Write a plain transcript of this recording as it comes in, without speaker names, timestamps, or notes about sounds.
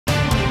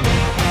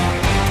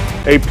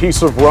A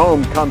piece of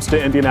Rome comes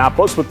to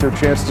Indianapolis with their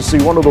chance to see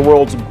one of the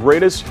world's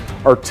greatest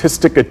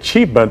artistic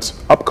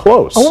achievements up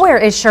close. Where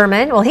is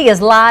Sherman? Well, he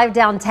is live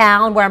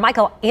downtown where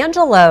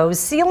Michelangelo's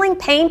ceiling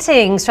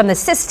paintings from the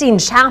Sistine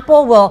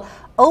Chapel will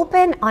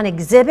open on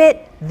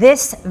exhibit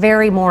this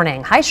very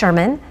morning. Hi,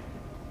 Sherman.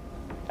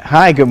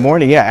 Hi, good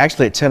morning. Yeah,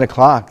 actually at 10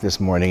 o'clock this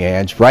morning,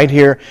 Ange, right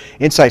here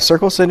inside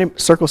Circle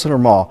Center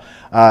Mall.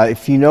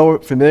 If you know,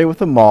 familiar with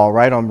the mall,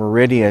 right on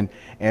Meridian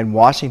and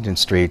Washington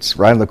Streets,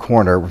 right on the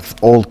corner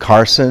with Old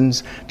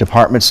Carson's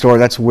department store,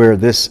 that's where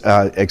this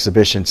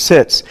exhibition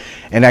sits.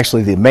 And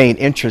actually the main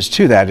entrance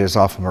to that is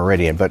off of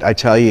Meridian. But I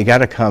tell you got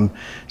to come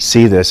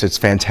see this. It's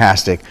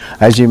fantastic.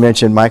 As you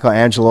mentioned,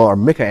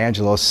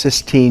 Michelangelo's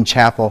Sistine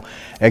Chapel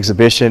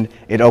exhibition.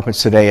 It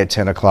opens today at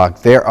 10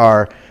 o'clock. There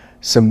are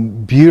some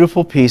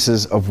beautiful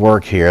pieces of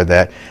work here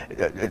that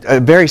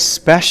a very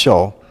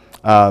special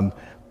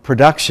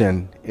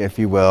production, if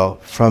you will,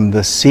 from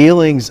the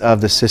ceilings of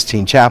the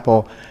Sistine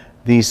Chapel.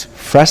 These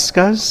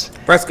frescoes,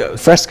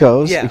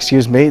 yeah.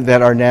 Excuse me,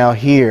 that are now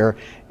here.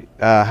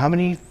 How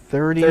many?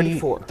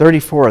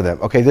 34 of them.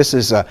 Okay, this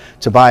is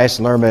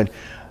Tobias Lerman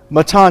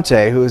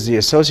Matante, who is the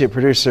associate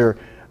producer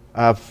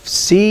of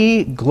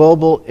C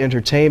Global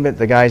Entertainment.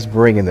 The guy's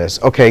bringing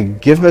this. Okay,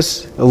 give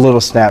us a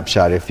little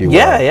snapshot, if you will.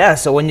 Yeah.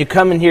 So when you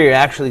come in here, you're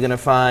actually going to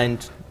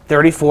find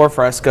 34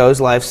 frescoes,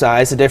 life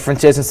size. The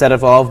difference is instead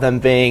of all of them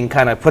being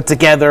kind of put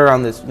together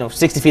on this,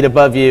 60 feet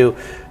above you,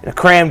 in a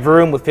crammed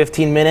room with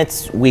 15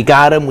 minutes, we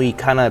got them. We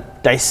kind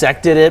of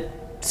dissected it,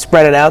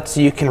 spread it out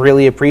so you can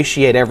really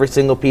appreciate every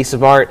single piece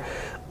of art,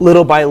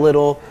 little by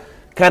little,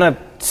 kind of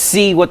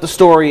see what the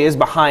story is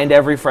behind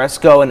every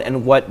fresco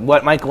and what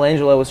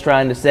Michelangelo was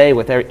trying to say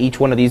with each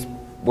one of these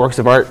works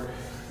of art.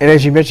 And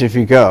as you mentioned, if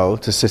you go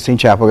to Sistine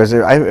Chapel, because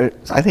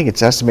I think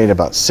it's estimated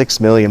about 6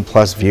 million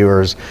plus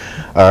viewers,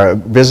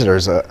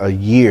 visitors a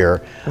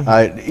year.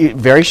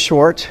 Very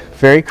short,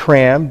 very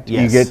crammed.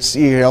 Yes.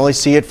 You can only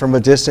see it from a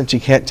distance. You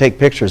can't take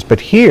pictures. But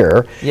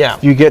here,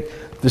 you get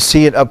to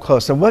see it up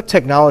close. And what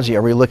technology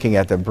are we looking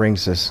at that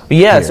brings this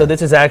here? So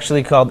this is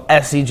actually called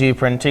SCG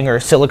printing, or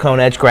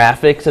silicone edge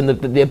graphics, and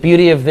the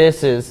beauty of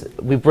this is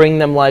we bring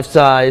them life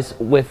size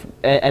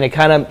and it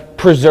kind of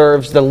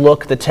preserves the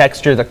look, the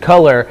texture, the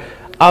color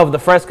of the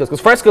frescoes,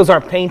 because frescoes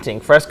aren't painting.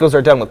 Frescoes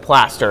are done with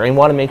plaster, and we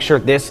want to make sure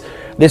this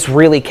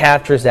really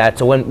captures that.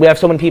 So when we have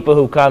so many people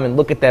who come and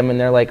look at them and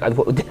they're like,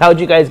 how'd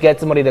you guys get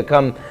somebody to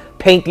come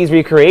paint these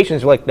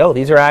recreations? We're like, no,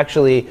 these are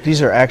actually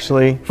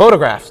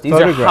photographs. These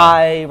are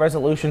high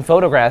resolution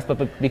photographs,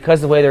 but because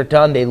of the way they're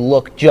done, they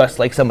look just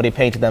like somebody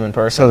painted them in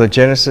person. So the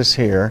genesis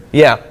here.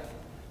 Yeah.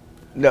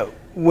 No.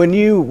 When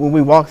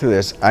we walked through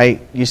this,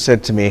 you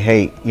said to me,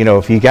 hey,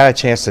 if you got a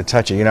chance to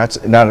touch it, you're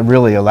not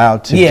really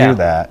allowed to do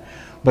that.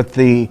 But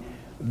the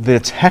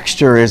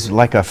texture is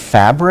like a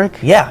fabric.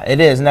 Yeah, it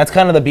is, and that's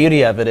kind of the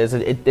beauty of it.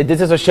 This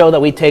is a show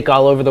that we take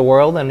all over the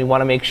world, and we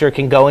want to make sure it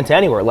can go into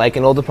anywhere, like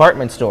an old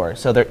department store.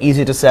 So they're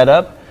easy to set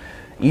up,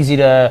 easy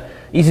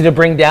to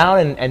bring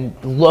down, and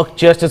look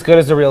just as good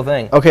as the real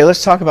thing. Okay,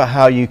 let's talk about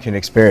how you can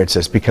experience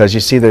this, because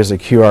you see there's a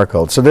QR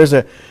code. So there's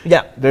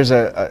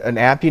an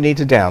app you need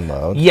to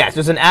download. Yes,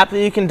 there's an app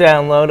that you can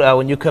download.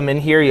 When you come in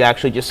here, you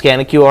actually just scan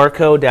a QR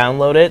code,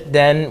 download it.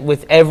 Then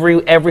with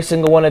every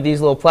single one of these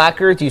little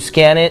placards, you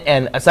scan it,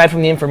 and aside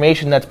from the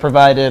information that's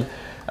provided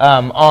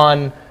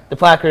on the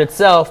placard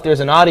itself, there's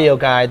an audio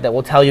guide that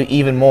will tell you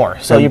even more.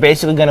 So you're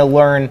basically going to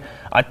learn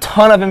a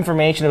ton of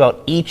information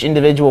about each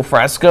individual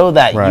fresco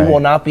that you will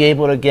not be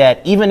able to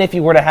get, even if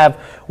you were to have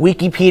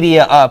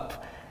Wikipedia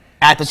up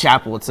at the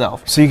chapel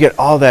itself. So you get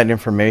all that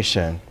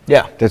information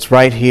that's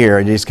right here,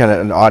 and you just got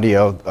an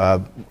audio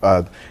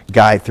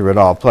guide through it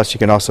all. Plus, you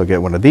can also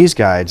get one of these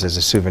guides as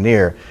a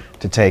souvenir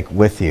to take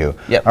with you.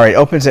 All right,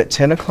 opens at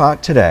 10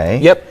 o'clock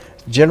today.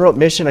 General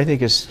admission, I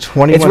think, is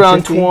 $21.50. It's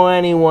around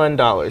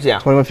 $21,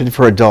 yeah. $21.50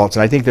 for adults,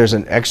 and I think there's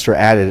an extra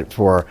added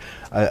for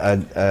a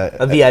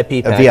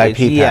VIP package. A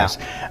VIP pass.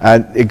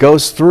 It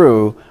goes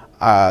through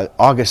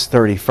August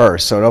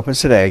 31st, so it opens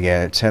today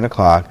again at 10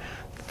 o'clock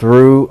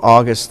through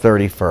August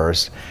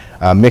 31st.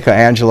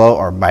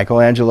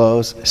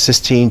 Michelangelo's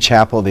Sistine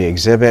Chapel, the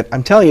exhibit.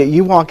 I'm telling you,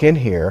 you walk in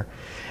here,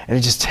 and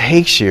it just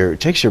takes your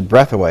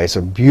breath away. It's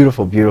a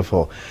beautiful,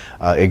 beautiful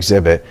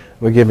exhibit.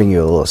 We're giving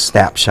you a little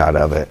snapshot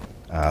of it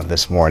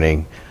this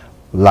morning,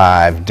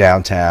 live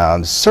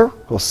downtown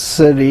Circle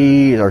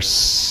City, or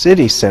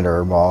City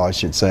Center Mall, I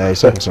should say,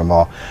 Circle Center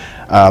Mall,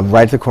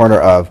 right at the corner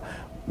of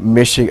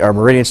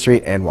Meridian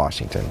Street and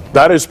Washington.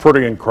 That is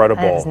pretty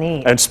incredible. That is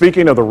neat. And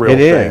speaking of the real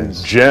thing,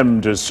 Jim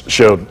just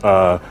showed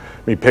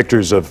me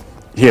pictures of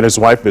he and his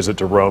wife visit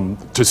to Rome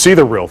to see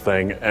the real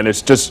thing, and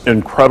it's just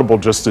incredible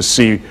just to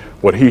see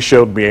what he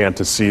showed me and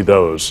to see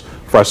those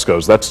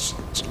frescoes. That's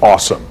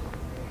awesome.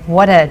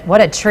 What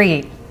a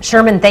treat.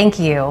 Sherman, thank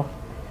you.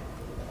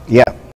 Yeah.